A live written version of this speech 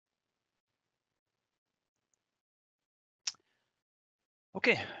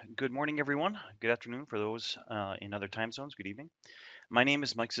Okay, good morning, everyone. Good afternoon for those in other time zones. Good evening. My name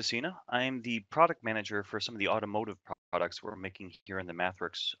is Mike Sasena. I am the product manager for some of the automotive products we're making here in the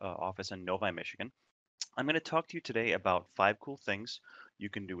MathWorks office in Novi, Michigan. I'm going to talk to you today about 5 cool things you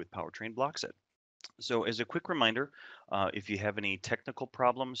can do with Powertrain Blockset. So, as a quick reminder, if you have any technical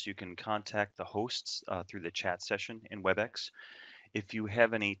problems, you can contact the hosts through the chat session in WebEx. If you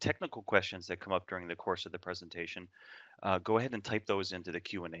have any technical questions that come up during the course of the presentation, go ahead and type those into the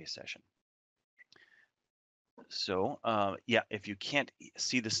Q&A session. So, yeah, if you can't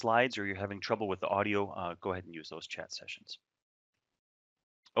see the slides or you're having trouble with the audio, go ahead and use those chat sessions.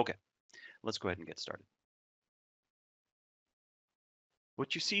 Okay, let's go ahead and get started.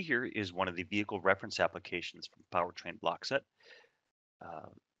 What you see here is one of the vehicle reference applications from Powertrain Blockset. Uh,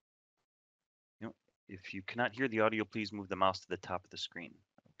 you know, if you cannot hear the audio, please move the mouse to the top of the screen.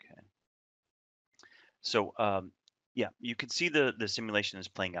 Okay. So, yeah, you can see the simulation is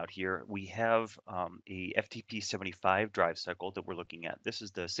playing out here. We have a FTP 75 drive cycle that we're looking at. This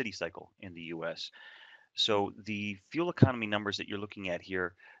is the city cycle in the US. So the fuel economy numbers that you're looking at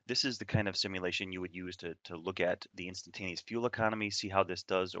here, this is the kind of simulation you would use to look at the instantaneous fuel economy, see how this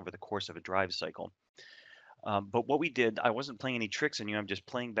does over the course of a drive cycle. But what we did, I wasn't playing any tricks on you. I'm just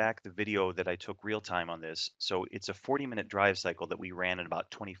playing back the video that I took real time on this. So it's a 40-minute drive cycle that we ran in about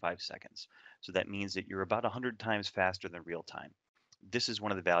 25 seconds. So that means that you're about 100 times faster than real time. This is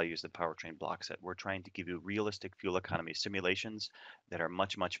one of the values that Powertrain Blockset. We're trying to give you realistic fuel economy simulations that are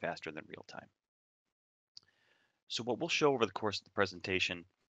much, much faster than real time. So what we'll show over the course of the presentation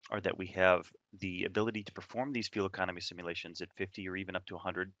are that we have the ability to perform these fuel economy simulations at 50 or even up to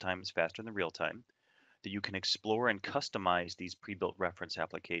 100 times faster than real time, that you can explore and customize these pre-built reference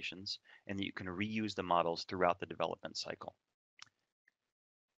applications, and that you can reuse the models throughout the development cycle.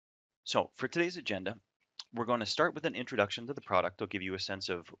 So for today's agenda, we're going to start with an introduction to the product. I'll give you a sense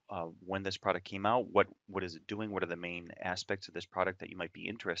of when this product came out, what is it doing, what are the main aspects of this product that you might be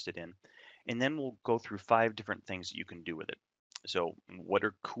interested in, and then we'll go through 5 different things that you can do with it. So what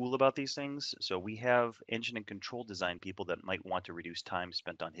are cool about these things? So we have engine and control design people that might want to reduce time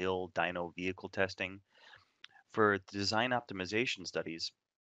spent on hill, dyno, vehicle testing. For design optimization studies,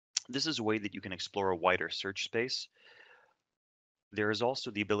 this is a way that you can explore a wider search space. There is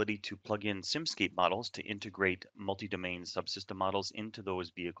also the ability to plug in SimScape models to integrate multi-domain subsystem models into those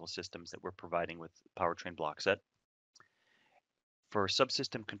vehicle systems that we're providing with Powertrain Blockset. For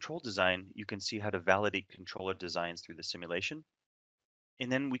subsystem control design, you can see how to validate controller designs through the simulation.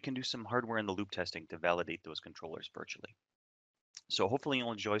 And then we can do some hardware in the loop testing to validate those controllers virtually. So hopefully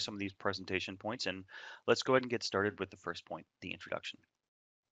you'll enjoy some of these presentation points, and let's go ahead and get started with the first point, the introduction.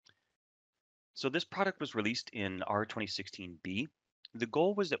 So this product was released in R2016B. The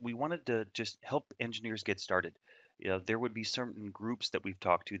goal was that we wanted to just help engineers get started. There would be certain groups that we've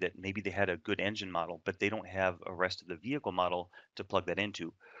talked to that maybe they had a good engine model, but they don't have a rest of the vehicle model to plug that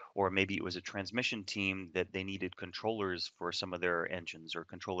into. Or maybe it was a transmission team that they needed controllers for some of their engines or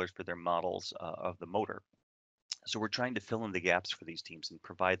controllers for their models of the motor. So we're trying to fill in the gaps for these teams and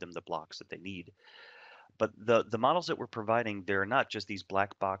provide them the blocks that they need. But the models that we're providing, they're not just these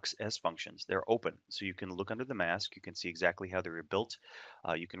black box S functions. They're open. So you can look under the mask. You can see exactly how they were built.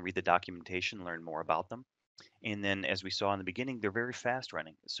 You can read the documentation, learn more about them. And then, as we saw in the beginning, they're very fast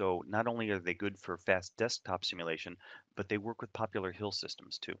running. So not only are they good for fast desktop simulation, but they work with popular hill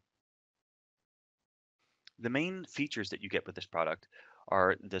systems too. The main features that you get with this product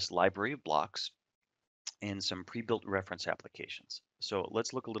are this library of blocks and some pre-built reference applications. So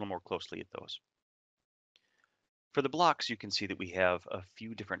let's look a little more closely at those. For the blocks, you can see that we have a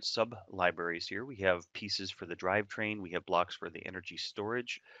few different sub-libraries here. We have pieces for the drivetrain, we have blocks for the energy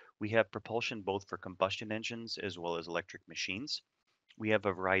storage, we have propulsion both for combustion engines as well as electric machines. We have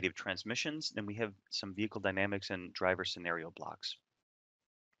a variety of transmissions, then we have some vehicle dynamics and driver scenario blocks.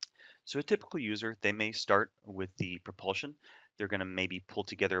 So a typical user, they may start with the propulsion. They're going to maybe pull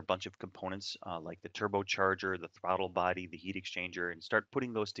together a bunch of components like the turbocharger, the throttle body, the heat exchanger, and start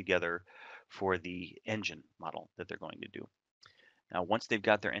putting those together for the engine model that they're going to do. Now, once they've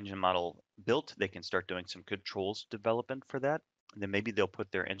got their engine model built, they can start doing some controls development for that. And then maybe they'll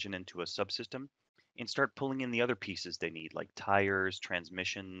put their engine into a subsystem and start pulling in the other pieces they need, like tires,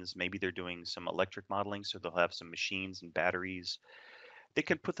 transmissions. Maybe they're doing some electric modeling, so they'll have some machines and batteries. They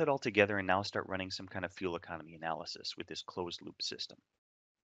can put that all together and now start running some kind of fuel economy analysis with this closed loop system.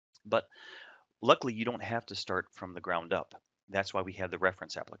 But luckily, you don't have to start from the ground up. That's why we have the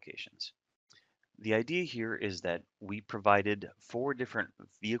reference applications. The idea here is that we provided 4 different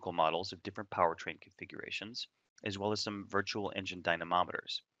vehicle models of different powertrain configurations, as well as some virtual engine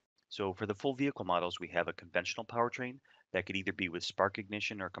dynamometers. So for the full vehicle models, we have a conventional powertrain, That could either be with spark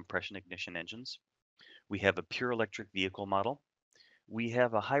ignition or compression ignition engines. We have a pure electric vehicle model. We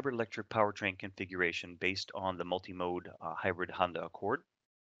have a hybrid electric powertrain configuration based on the multi-mode hybrid Honda Accord.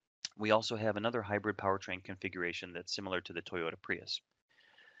 We also have another hybrid powertrain configuration that's similar to the Toyota Prius.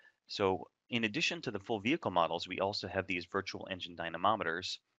 So in addition to the full vehicle models, we also have these virtual engine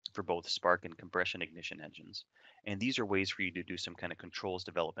dynamometers for both spark and compression ignition engines. And these are ways for you to do some kind of controls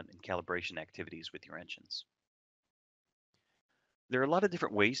development and calibration activities with your engines. There are a lot of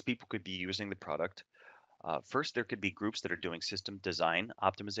different ways people could be using the product. First, there could be groups that are doing system design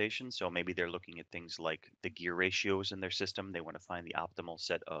optimization. So maybe they're looking at things like the gear ratios in their system. They want to find the optimal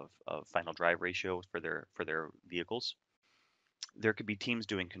set of final drive ratios for their vehicles. There could be teams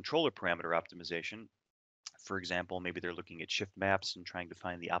doing controller parameter optimization. For example, maybe they're looking at shift maps and trying to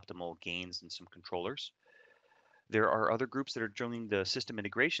find the optimal gains in some controllers. There are other groups that are doing the system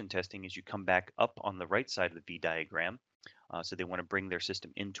integration testing as you come back up on the right side of the V diagram. So they want to bring their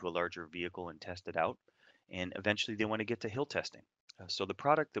system into a larger vehicle and test it out. And eventually they want to get to hill testing. So the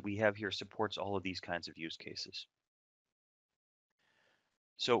product that we have here supports all of these kinds of use cases.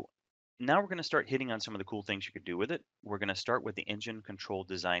 So now we're going to start hitting on some of the cool things you could do with it. We're going to start with the engine control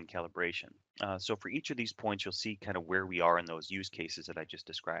design calibration. So for each of these points, you'll see kind of where we are in those use cases that I just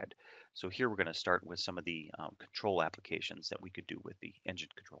described. So here we're going to start with some of the control applications that we could do with the engine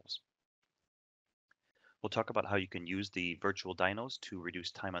controls. We'll talk about how you can use the virtual dynos to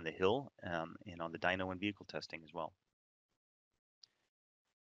reduce time on the hill and on the dyno and vehicle testing as well.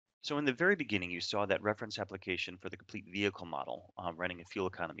 So in the very beginning, you saw that reference application for the complete vehicle model running a fuel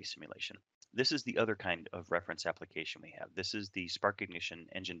economy simulation. This is the other kind of reference application we have. This is the spark ignition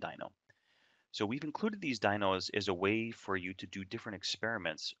engine dyno. So we've included these dynos as a way for you to do different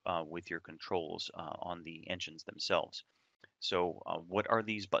experiments with your controls on the engines themselves. So what are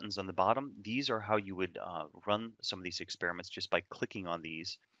these buttons on the bottom? These are how you would run some of these experiments just by clicking on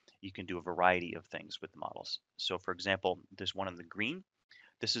these. You can do a variety of things with the models. So for example, this one in the green,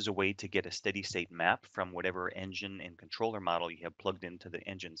 this is a way to get a steady state map from whatever engine and controller model you have plugged into the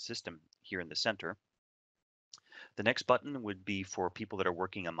engine system here in the center. The next button would be for people that are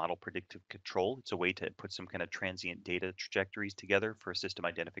working on model predictive control. It's a way to put some kind of transient data trajectories together for system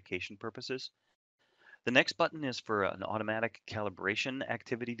identification purposes. The next button is for an automatic calibration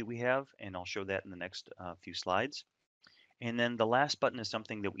activity that we have, and I'll show that in the next few slides. And then the last button is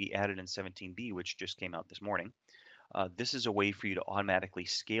something that we added in 17B, which just came out this morning. This is a way for you to automatically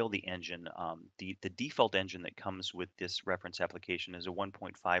scale the engine. The default engine that comes with this reference application is a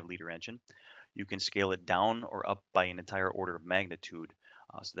 1.5 liter engine. You can scale it down or up by an entire order of magnitude.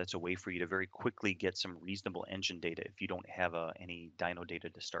 So that's a way for you to very quickly get some reasonable engine data if you don't have any dyno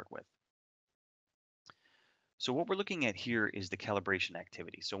data to start with. So what we're looking at here is the calibration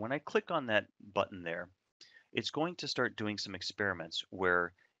activity. So when I click on that button there, it's going to start doing some experiments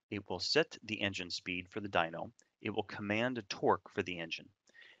where it will set the engine speed for the dyno. It will command a torque for the engine.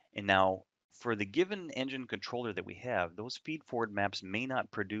 And now for the given engine controller that we have, those feed forward maps may not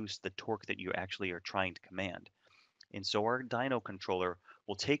produce the torque that you actually are trying to command. And so our dyno controller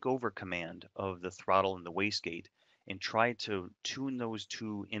will take over command of the throttle and the wastegate and try to tune those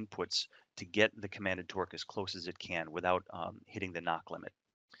two inputs to get the commanded torque as close as it can without hitting the knock limit.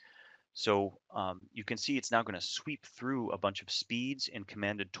 So you can see it's now going to sweep through a bunch of speeds and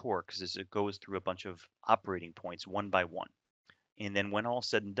commanded torques as it goes through a bunch of operating points one by one. And then when all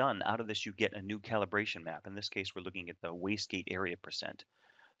said and done, out of this you get a new calibration map. In this case, we're looking at the wastegate area percent.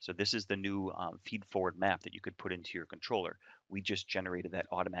 So this is the new feed forward map that you could put into your controller. We just generated that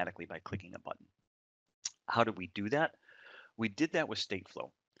automatically by clicking a button. How did we do that? We did that with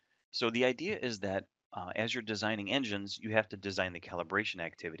Stateflow. So the idea is that as you're designing engines, you have to design the calibration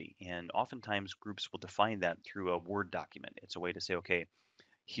activity. And oftentimes groups will define that through a Word document. It's a way to say, okay,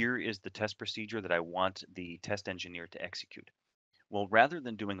 here is the test procedure that I want the test engineer to execute. Well, rather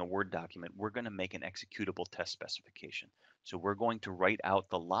than doing a Word document, we're going to make an executable test specification. So we're going to write out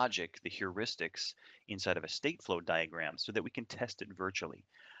the logic, the heuristics inside of a stateflow diagram so that we can test it virtually.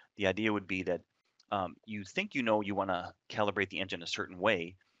 The idea would be that you think you know you want to calibrate the engine a certain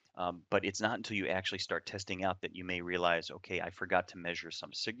way, but it's not until you actually start testing out that you may realize, okay, I forgot to measure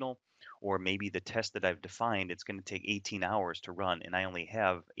some signal, or maybe the test that I've defined, it's going to take 18 hours to run and I only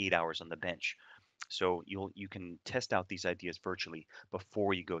have 8 hours on the bench. So you can test out these ideas virtually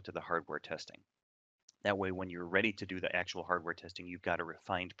before you go to the hardware testing. That way, when you're ready to do the actual hardware testing, you've got a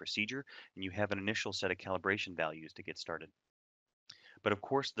refined procedure and you have an initial set of calibration values to get started. But of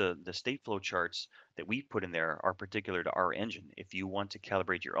course, the state flow charts that we put in there are particular to our engine. If you want to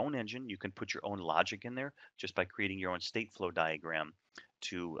calibrate your own engine, you can put your own logic in there just by creating your own state flow diagram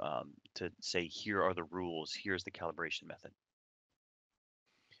to say, here are the rules, here's the calibration method.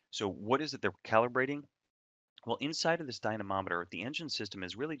 So what is it they're calibrating? Well, inside of this dynamometer, the engine system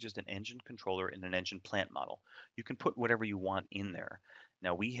is really just an engine controller and an engine plant model. You can put whatever you want in there.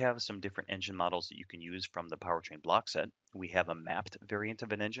 Now, we have some different engine models that you can use from the Powertrain Blockset. We have a mapped variant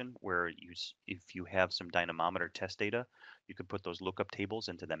of an engine where if you have some dynamometer test data, you can put those lookup tables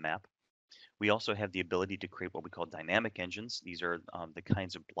into the map. We also have the ability to create what we call dynamic engines. These are the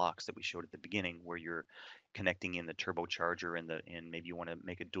kinds of blocks that we showed at the beginning, where you're connecting in the turbocharger and maybe you want to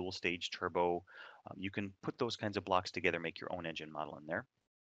make a dual stage turbo. You can put those kinds of blocks together, make your own engine model in there.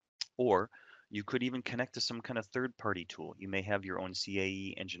 Or you could even connect to some kind of third-party tool. You may have your own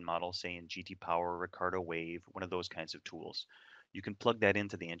CAE engine model, say in GT Power, Ricardo Wave, one of those kinds of tools. You can plug that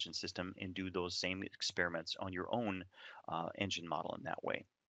into the engine system and do those same experiments on your own engine model in that way.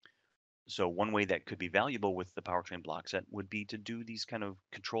 So one way that could be valuable with the Powertrain block set would be to do these kind of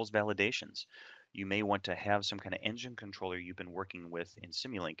controls validations. You may want to have some kind of engine controller you've been working with in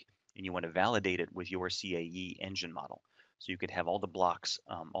Simulink, and you want to validate it with your CAE engine model. So you could have all the blocks,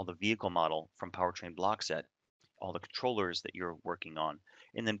 all the vehicle model from Powertrain block set, all the controllers that you're working on,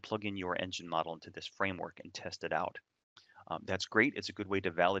 and then plug in your engine model into this framework and test it out. That's great. It's a good way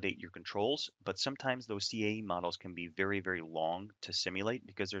to validate your controls, but sometimes those CAE models can be very, very long to simulate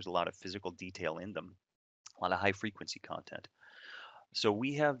because there's a lot of physical detail in them, a lot of high frequency content. So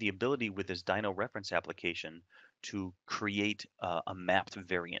we have the ability with this dyno reference application to create a mapped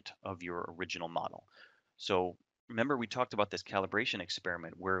variant of your original model. So remember we talked about this calibration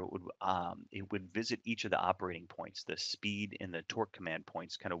experiment where it would visit each of the operating points, the speed and the torque command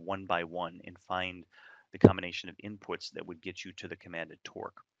points, kind of one by one, and find the combination of inputs that would get you to the commanded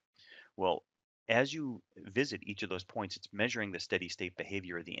torque. Well, as you visit each of those points, it's measuring the steady state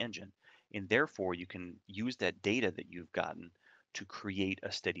behavior of the engine. And therefore, you can use that data that you've gotten to create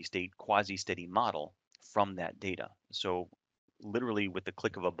a steady state, quasi steady model from that data. So, literally, with the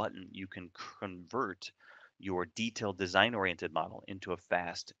click of a button, you can convert your detailed design oriented model into a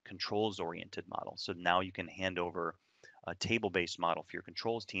fast controls oriented model. So now you can hand over a table based model for your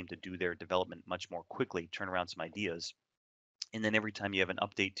controls team to do their development much more quickly, turn around some ideas, and then every time you have an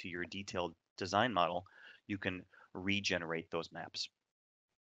update to your detailed design model, you can regenerate those maps.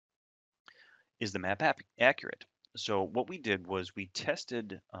 Is the map accurate? So what we did was we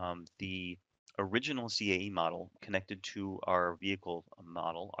tested the original CAE model connected to our vehicle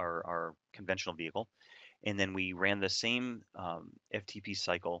model, our conventional vehicle, and then we ran the same FTP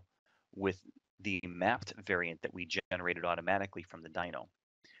cycle with the mapped variant that we generated automatically from the dyno.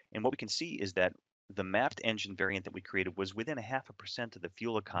 And what we can see is that the mapped engine variant that we created was within a 0.5% of the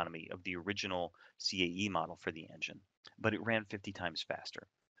fuel economy of the original CAE model for the engine, but it ran 50 times faster.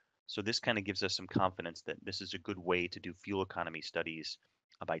 So this kind of gives us some confidence that this is a good way to do fuel economy studies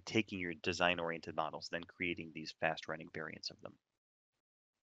by taking your design-oriented models, then creating these fast-running variants of them.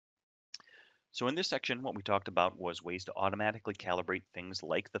 So in this section, what we talked about was ways to automatically calibrate things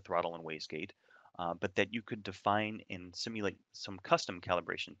like the throttle and wastegate, but that you could define and simulate some custom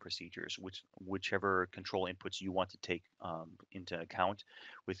calibration procedures, whichever control inputs you want to take into account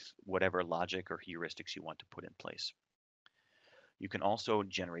with whatever logic or heuristics you want to put in place. You can also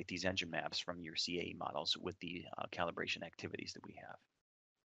generate these engine maps from your CAE models with the calibration activities that we have.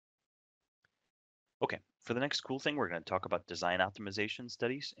 Okay, for the next cool thing, we're going to talk about design optimization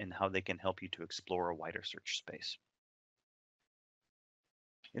studies and how they can help you to explore a wider search space.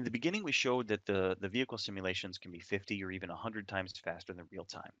 In the beginning, we showed that the vehicle simulations can be 50 or even 100 times faster than real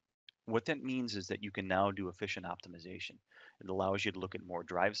time. What that means is that you can now do efficient optimization. It allows you to look at more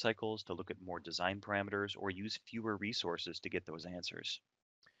drive cycles, to look at more design parameters, or use fewer resources to get those answers.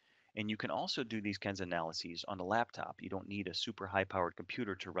 And you can also do these kinds of analyses on a laptop. You don't need a super high-powered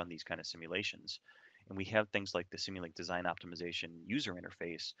computer to run these kind of simulations. And we have things like the Simulink Design Optimization user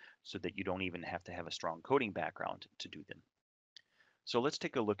interface so that you don't even have to have a strong coding background to do them. So let's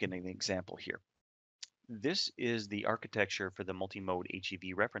take a look at an example here. This is the architecture for the multi-mode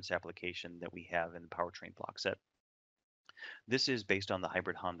HEV reference application that we have in the Powertrain block set. This is based on the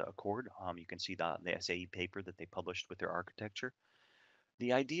hybrid Honda Accord. You can see the SAE paper that they published with their architecture.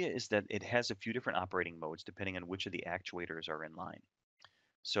 The idea is that it has a few different operating modes depending on which of the actuators are in line.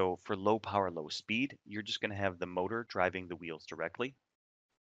 So for low power, low speed, you're just going to have the motor driving the wheels directly.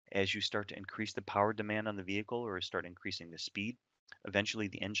 As you start to increase the power demand on the vehicle or start increasing the speed, eventually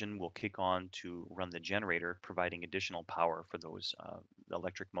the engine will kick on to run the generator, providing additional power for those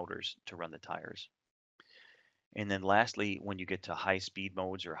electric motors to run the tires. And then lastly, when you get to high speed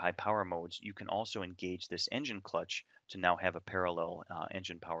modes or high power modes, you can also engage this engine clutch to now have a parallel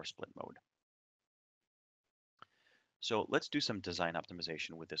engine power split mode. So let's do some design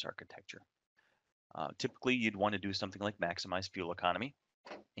optimization with this architecture. Typically, you'd want to do something like maximize fuel economy.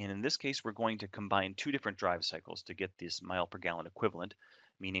 And in this case, we're going to combine two different drive cycles to get this mile per gallon equivalent,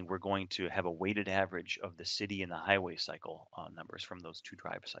 meaning we're going to have a weighted average of the city and the highway cycle numbers from those two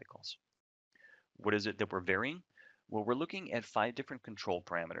drive cycles. What is it that we're varying? Well, we're looking at 5 different control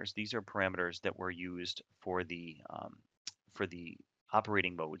parameters. These are parameters that were used for the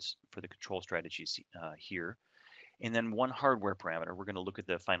operating modes for the control strategies here. And then one hardware parameter. We're going to look at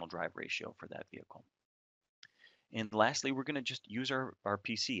the final drive ratio for that vehicle. And lastly, we're going to just use our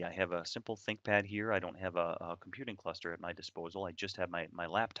PC. I have a simple ThinkPad here. I don't have a computing cluster at my disposal. I just have my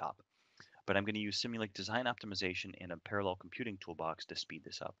laptop. But I'm going to use Simulate Design Optimization and a parallel computing toolbox to speed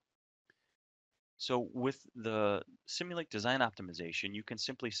this up. So with the Simulate Design Optimization, you can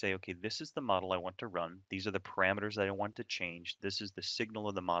simply say, okay, this is the model I want to run. These are the parameters that I want to change. This is the signal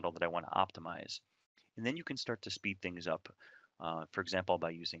of the model that I want to optimize. And then you can start to speed things up. For example,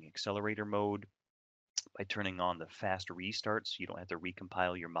 by using accelerator mode, by turning on the fast restart so you don't have to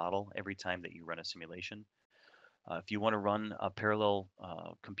recompile your model every time that you run a simulation. If you want to run a parallel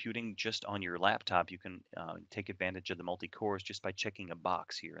computing just on your laptop, you can take advantage of the multi-cores just by checking a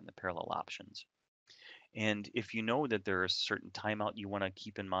box here in the parallel options. And if you know that there's a certain timeout you want to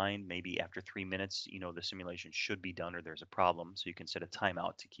keep in mind, maybe after 3 minutes, you know the simulation should be done or there's a problem, so you can set a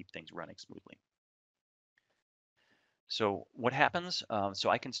timeout to keep things running smoothly. So what happens? So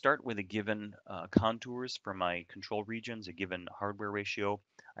I can start with a given contours for my control regions, a given hardware ratio.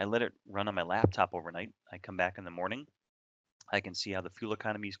 I let it run on my laptop overnight. I come back in the morning. I can see how the fuel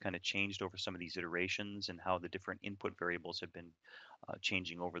economy has kind of changed over some of these iterations and how the different input variables have been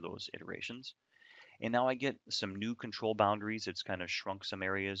changing over those iterations. And now I get some new control boundaries. It's kind of shrunk some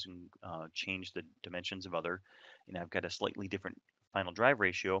areas and changed the dimensions of other. And I've got a slightly different final drive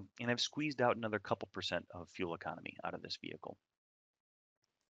ratio, and I've squeezed out another couple percent of fuel economy out of this vehicle.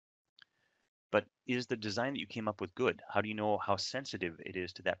 But is the design that you came up with good? How do you know how sensitive it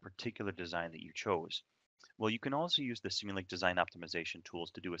is to that particular design that you chose? Well, you can also use the Simulate Design Optimization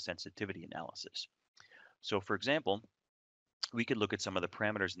tools to do a sensitivity analysis. So for example, we could look at some of the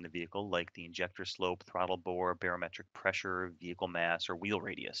parameters in the vehicle like the injector slope, throttle bore, barometric pressure, vehicle mass, or wheel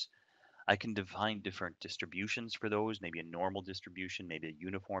radius. I can define different distributions for those, maybe a normal distribution, maybe a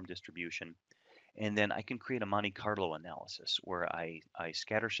uniform distribution. And then I can create a Monte Carlo analysis where I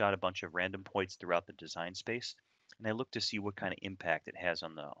scattershot a bunch of random points throughout the design space, and I look to see what kind of impact it has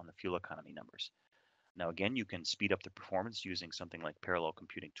on the fuel economy numbers. Now again, you can speed up the performance using something like Parallel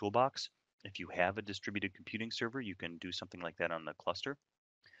Computing Toolbox. If you have a distributed computing server, you can do something like that on the cluster.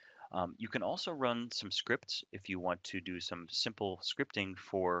 You can also run some scripts if you want to do some simple scripting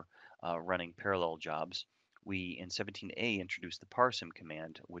for running parallel jobs. We in 17A introduced the parsim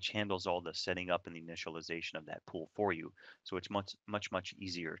command, which handles all the setting up and the initialization of that pool for you. So it's much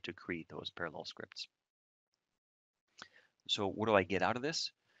easier to create those parallel scripts. So what do I get out of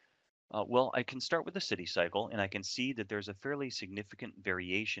this? Well, I can start with the city cycle, and I can see that there's a fairly significant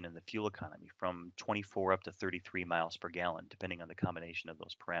variation in the fuel economy from 24 up to 33 miles per gallon, depending on the combination of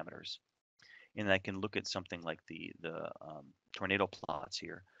those parameters. And I can look at something like the tornado plots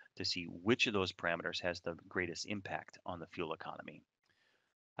here to see which of those parameters has the greatest impact on the fuel economy.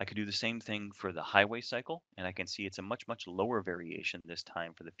 I could do the same thing for the highway cycle, and I can see it's a much lower variation this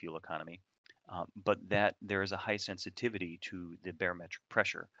time for the fuel economy, but that there is a high sensitivity to the barometric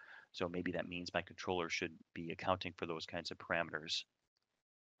pressure. So maybe that means my controller should be accounting for those kinds of parameters.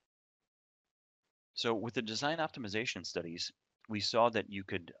 So with the design optimization studies, we saw that you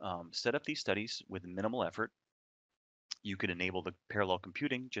could set up these studies with minimal effort. You could enable the parallel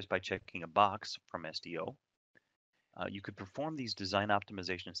computing just by checking a box from SDO. You could perform these design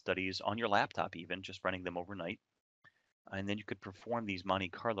optimization studies on your laptop even, just running them overnight. And then you could perform these Monte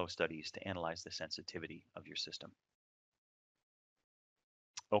Carlo studies to analyze the sensitivity of your system.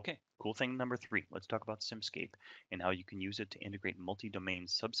 Okay, cool thing number 3. Let's talk about SimScape and how you can use it to integrate multi-domain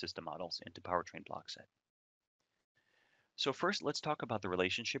subsystem models into Powertrain Blockset. So first, let's talk about the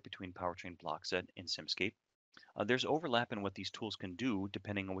relationship between Powertrain Blockset and SimScape. There's overlap in what these tools can do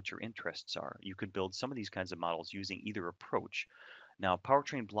depending on what your interests are. You could build some of these kinds of models using either approach. Now,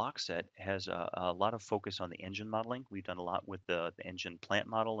 Powertrain Blockset has a lot of focus on the engine modeling. We've done a lot with the engine plant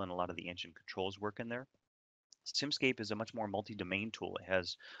model and a lot of the engine controls work in there. SimScape is a much more multi-domain tool. It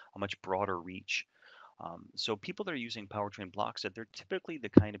has a much broader reach. So people that are using Powertrain Blockset, they're typically the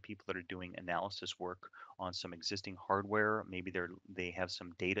kind of people that are doing analysis work on some existing hardware. Maybe they have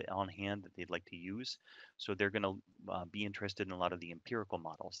some data on hand that they'd like to use. So they're going to be interested in a lot of the empirical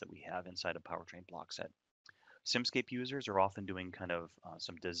models that we have inside of Powertrain Blockset. Simscape users are often doing kind of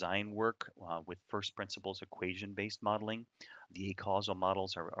some design work with first principles equation-based modeling. The acausal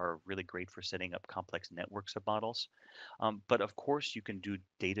models are really great for setting up complex networks of models. But of course, you can do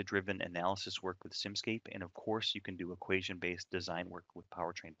data-driven analysis work with Simscape, and of course, you can do equation-based design work with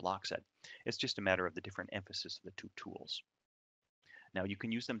Powertrain Blockset. It's just a matter of the different emphasis of the two tools. Now, you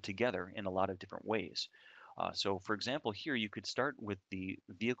can use them together in a lot of different ways. So for example, here you could start with the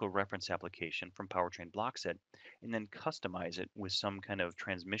vehicle reference application from Powertrain Blockset and then customize it with some kind of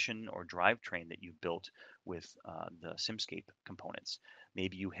transmission or drivetrain that you've built with the Simscape components.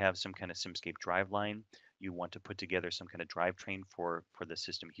 Maybe you have some kind of Simscape driveline. You want to put together some kind of drivetrain for the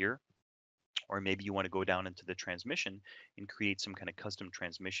system here. Or maybe you want to go down into the transmission and create some kind of custom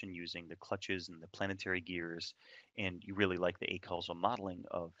transmission using the clutches and the planetary gears. And you really like the acausal modeling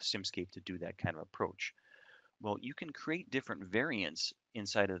of Simscape to do that kind of approach. Well, you can create different variants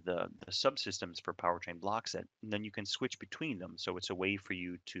inside of the subsystems for Powertrain Blockset, and then you can switch between them. So it's a way for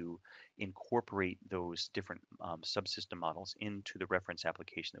you to incorporate those different subsystem models into the reference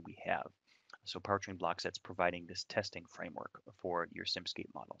application that we have. So Powertrain Blockset's providing this testing framework for your Simscape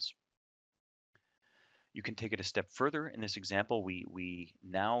models. You can take it a step further. In this example, we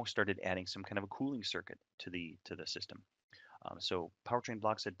now started adding some kind of a cooling circuit to the system. So Powertrain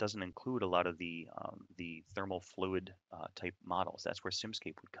Blockset doesn't include a lot of the thermal fluid type models. That's where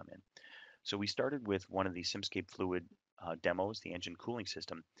Simscape would come in. So we started with one of the Simscape fluid demos, the engine cooling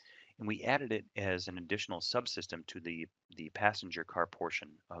system, and we added it as an additional subsystem to the passenger car portion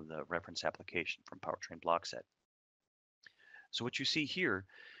of the reference application from Powertrain Blockset. So what you see here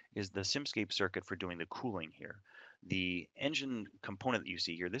is the Simscape circuit for doing the cooling here. The engine component that you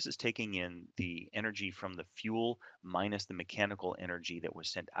see here, this is taking in the energy from the fuel minus the mechanical energy that was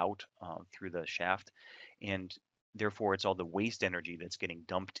sent out through the shaft. And therefore, it's all the waste energy that's getting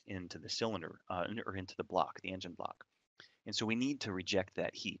dumped into the cylinder or into the block, the engine block. And so we need to reject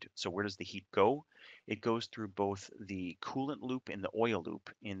that heat. So where does the heat go? It goes through both the coolant loop and the oil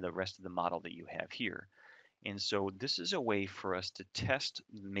loop in the rest of the model that you have here. And so this is a way for us to test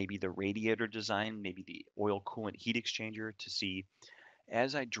maybe the radiator design, maybe the oil coolant heat exchanger to see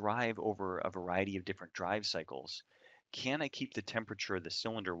as I drive over a variety of different drive cycles, can I keep the temperature of the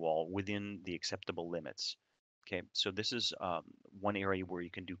cylinder wall within the acceptable limits? Okay, so this is one area where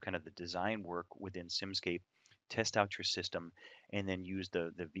you can do kind of the design work within Simscape, test out your system, and then use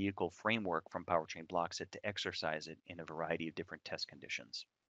the vehicle framework from Powertrain Blockset to exercise it in a variety of different test conditions.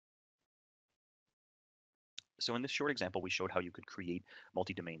 So in this short example, we showed how you could create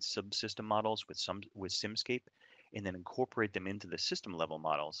multi-domain subsystem models with Simscape, and then incorporate them into the system level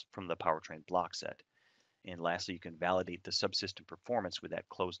models from the Powertrain Blockset. And lastly, you can validate the subsystem performance with that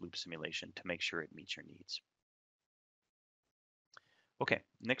closed loop simulation to make sure it meets your needs. Okay,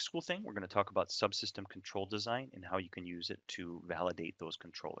 next cool thing, we're going to talk about subsystem control design and how you can use it to validate those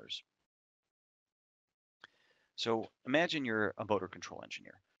controllers. So imagine you're a motor control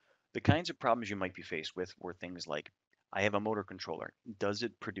engineer. The kinds of problems you might be faced with were things like, I have a motor controller. Does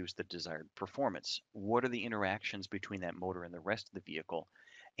it produce the desired performance? What are the interactions between that motor and the rest of the vehicle?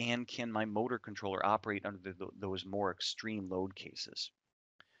 And can my motor controller operate under those more extreme load cases?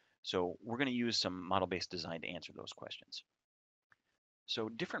 So we're going to use some model-based design to answer those questions. So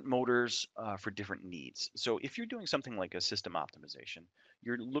different motors for different needs. So if you're doing something like a system optimization,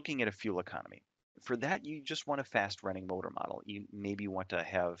 you're looking at a fuel economy. For that, you just want a fast running motor model. You maybe want to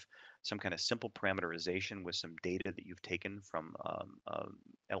have some kind of simple parameterization with some data that you've taken from an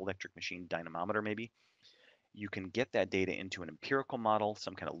electric machine dynamometer maybe. You can get that data into an empirical model,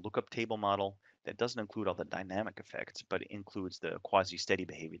 some kind of lookup table model that doesn't include all the dynamic effects, but includes the quasi-steady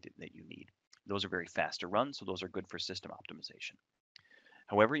behavior that you need. Those are very fast to run, so those are good for system optimization.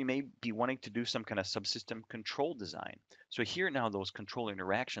 However, you may be wanting to do some kind of subsystem control design. So here now those control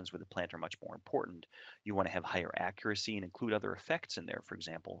interactions with the plant are much more important. You want to have higher accuracy and include other effects in there, for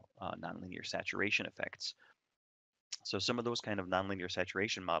example, nonlinear saturation effects. So some of those kind of nonlinear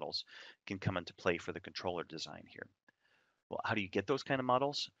saturation models can come into play for the controller design here. Well, how do you get those kind of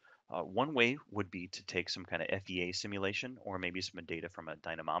models? One way would be to take some kind of FEA simulation or maybe some data from a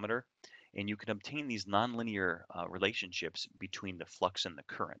dynamometer, and you can obtain these nonlinear relationships between the flux and the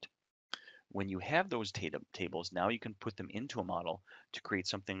current. When you have those tables, now you can put them into a model to create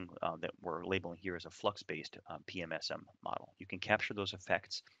something that we're labeling here as a flux-based PMSM model. You can capture those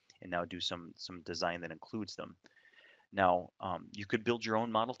effects and now do some design that includes them. Now, you could build your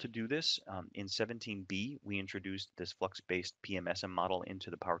own model to do this. In 17B, we introduced this flux-based PMSM model into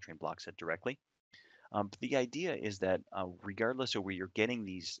the Powertrain Blockset directly. But the idea is that regardless of where you're getting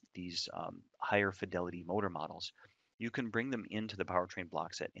these higher fidelity motor models, you can bring them into the Powertrain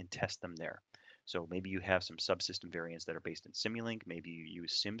Blockset and test them there. So maybe you have some subsystem variants that are based in Simulink. Maybe you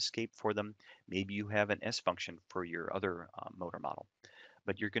use SimScape for them. Maybe you have an S function for your other motor model.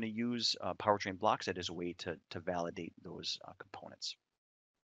 But you're going to use Powertrain Blockset as a way to validate those components.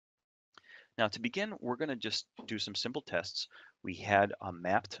 Now to begin, we're going to just do some simple tests. We had a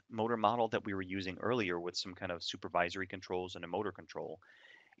mapped motor model that we were using earlier with some kind of supervisory controls and a motor control.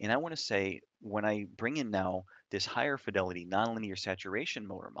 And I want to say, when I bring in now this higher fidelity nonlinear saturation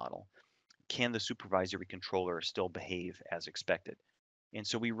motor model, can the supervisory controller still behave as expected? And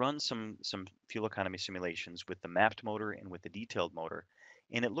so we run some fuel economy simulations with the mapped motor and with the detailed motor.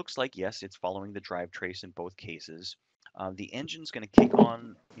 And it looks like, yes, it's following the drive trace in both cases. The engine's going to kick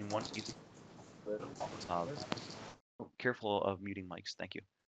on in one speed. Uh, Careful of muting mics. Thank you.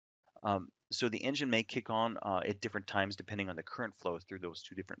 So the engine may kick on at different times depending on the current flow through those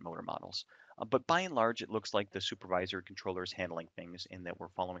two different motor models. But by and large, it looks like the supervisor controller is handling things and that we're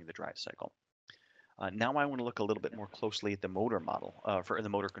following the drive cycle. Now I want to look a little bit more closely at the motor model, for the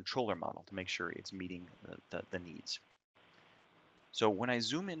motor controller model, to make sure it's meeting the needs. So when I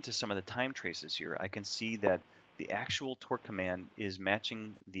zoom into some of the time traces here, I can see that the actual torque command is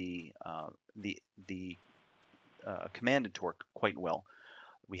matching the commanded torque quite well.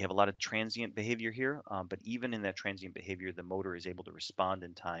 We have a lot of transient behavior here, but even in that transient behavior, the motor is able to respond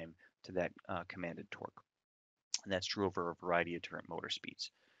in time to that commanded torque. And that's true over a variety of different motor speeds.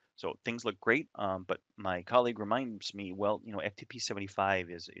 So things look great, but my colleague reminds me, well, FTP 75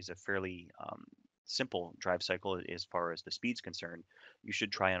 is a fairly simple drive cycle as far as the speed's concerned. You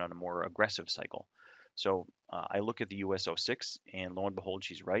should try it on a more aggressive cycle. So I look at the US06, and lo and behold,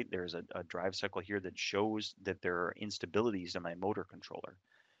 she's right. There's a drive cycle here that shows that there are instabilities in my motor controller.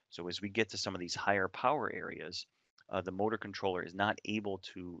 So as we get to some of these higher power areas, the motor controller is not able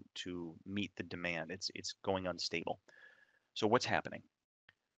to meet the demand. It's going unstable. So what's happening?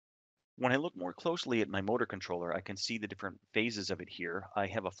 When I look more closely at my motor controller, I can see the different phases of it here. I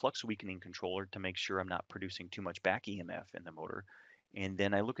have a flux weakening controller to make sure I'm not producing too much back EMF in the motor. And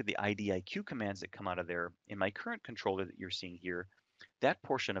then I look at the IDIQ commands that come out of there. In my current controller that you're seeing here, that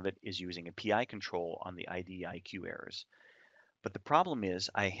portion of it is using a PI control on the IDIQ errors. But the problem is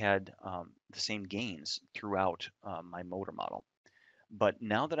I had the same gains throughout my motor model. But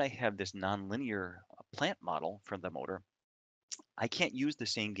now that I have this nonlinear plant model for the motor, I can't use the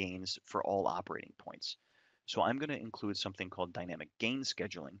same gains for all operating points. So I'm going to include something called dynamic gain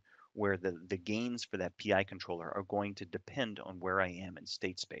scheduling, where the gains for that PI controller are going to depend on where I am in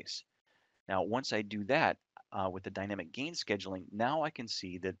state space. Now, once I do that with the dynamic gain scheduling, now I can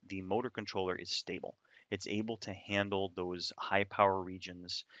see that the motor controller is stable. It's able to handle those high power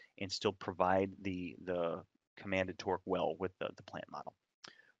regions and still provide the commanded torque well with the plant model.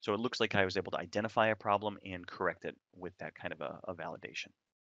 So it looks like I was able to identify a problem and correct it with that kind of a validation.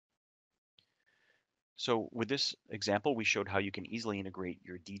 So with this example, we showed how you can easily integrate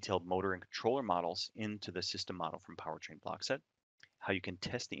your detailed motor and controller models into the system model from Powertrain Blockset, how you can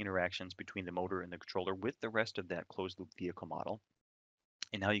test the interactions between the motor and the controller with the rest of that closed loop vehicle model,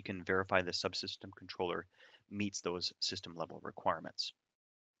 and how you can verify the subsystem controller meets those system level requirements.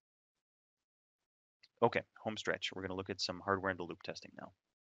 Okay, home stretch. We're going to look at some hardware in the loop testing now.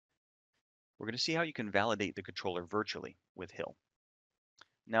 We're going to see how you can validate the controller virtually with Hill.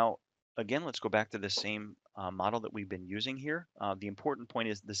 Now, again, let's go back to the same model that we've been using here. The important point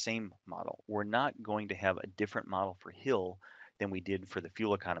is the same model. We're not going to have a different model for Hill than we did for the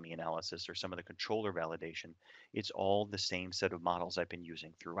fuel economy analysis or some of the controller validation. It's all the same set of models I've been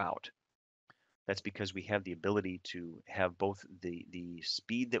using throughout. That's because we have the ability to have both the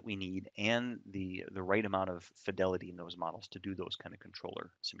speed that we need and the right amount of fidelity in those models to do those kind of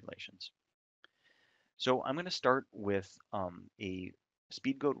controller simulations. So I'm going to start with a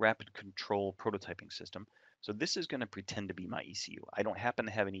SpeedGoat rapid control prototyping system. So this is going to pretend to be my ECU. I don't happen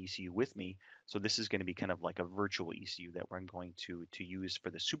to have an ECU with me, so this is going to be kind of like a virtual ECU that I'm going to use for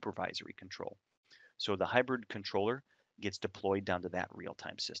the supervisory control. So the hybrid controller gets deployed down to that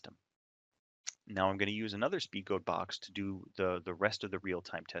real-time system. Now I'm going to use another SpeedGoat box to do the rest of the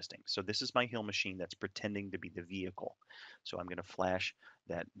real-time testing. So this is my Hill machine that's pretending to be the vehicle. So I'm going to flash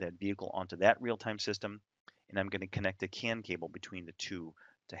that vehicle onto that real-time system, and I'm going to connect a CAN cable between the two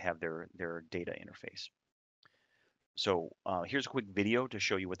to have their data interface. So here's a quick video to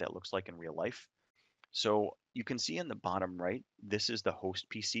show you what that looks like in real life. So you can see in the bottom right, this is the host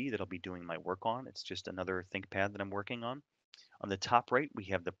PC that I'll be doing my work on. It's just another ThinkPad that I'm working on. On the top right, we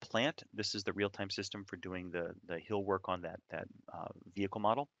have the plant. This is the real-time system for doing the Hill work on that vehicle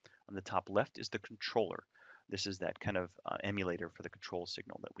model. On the top left is the controller. This is that kind of emulator for the control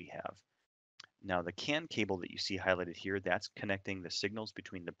signal that we have. Now the CAN cable that you see highlighted here, that's connecting the signals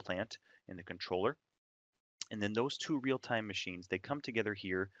between the plant and the controller. And then those two real-time machines, they come together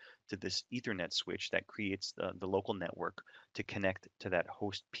here to this Ethernet switch that creates the local network to connect to that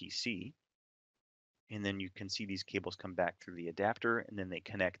host PC. And then you can see these cables come back through the adapter, and then they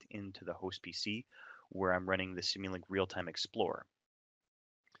connect into the host PC where I'm running the Simulink Real-Time Explorer.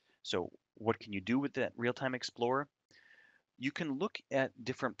 So what can you do with that Real-Time Explorer? You can look at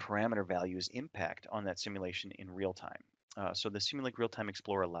different parameter values impact on that simulation in real time. So the Simulink Real-Time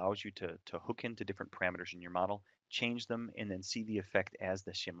Explorer allows you to hook into different parameters in your model, change them, and then see the effect as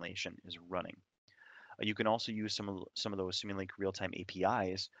the simulation is running. You can also use some of those Simulink real-time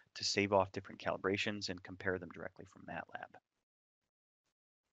APIs to save off different calibrations and compare them directly from MATLAB.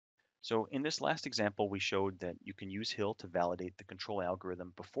 So in this last example, we showed that you can use Hill to validate the control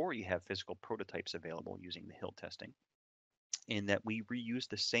algorithm before you have physical prototypes available using the Hill testing, and that we reuse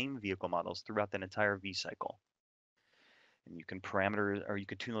the same vehicle models throughout that entire V cycle. And you can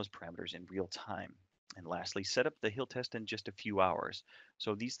tune those parameters in real time. And lastly, set up the hill test in just a few hours.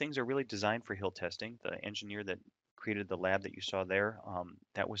 So these things are really designed for hill testing. The engineer that created the lab that you saw there,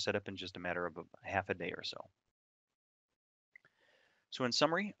 that was set up in just a matter of half a day or so. So in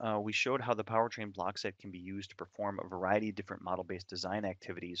summary, we showed how the Powertrain Blockset can be used to perform a variety of different model-based design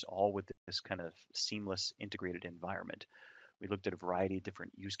activities, all with this kind of seamless integrated environment. We looked at a variety of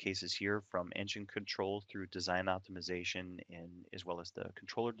different use cases here, from engine control through design optimization, and as well as the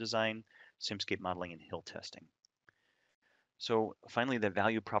controller design, simscape modeling, and hill testing. So finally, the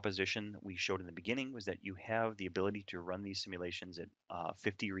value proposition we showed in the beginning was that you have the ability to run these simulations at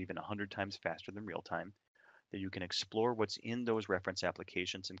 50 or even 100 times faster than real time, that you can explore what's in those reference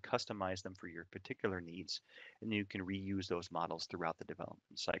applications and customize them for your particular needs, and you can reuse those models throughout the development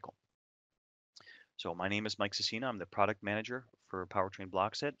cycle. So my name is Mike Sasena. I'm the product manager for Powertrain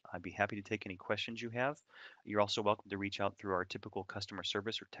Blockset. I'd be happy to take any questions you have. You're also welcome to reach out through our typical customer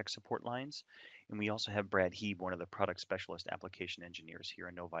service or tech support lines. And we also have Brad Heeb, one of the product specialist application engineers here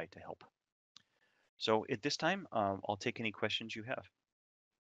in Novi, to help. So at this time, I'll take any questions you have.